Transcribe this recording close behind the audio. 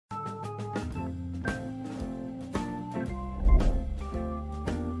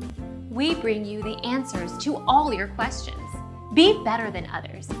we bring you the answers to all your questions. Be better than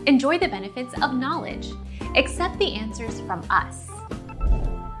others. Enjoy the benefits of knowledge. Accept the answers from us.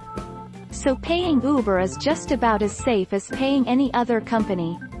 So paying Uber is just about as safe as paying any other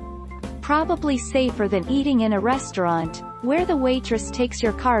company. Probably safer than eating in a restaurant, where the waitress takes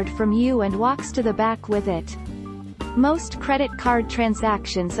your card from you and walks to the back with it. Most credit card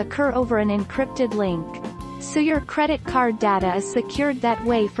transactions occur over an encrypted link, so your credit card data is secured that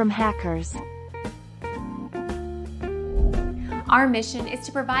way from hackers. Our mission is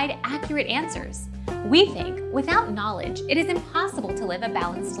to provide accurate answers. We think without knowledge, it is impossible to live a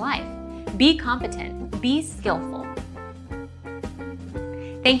balanced life. Be competent, be skillful.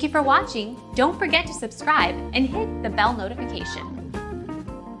 Thank you for watching. Don't forget to subscribe and hit the bell notification.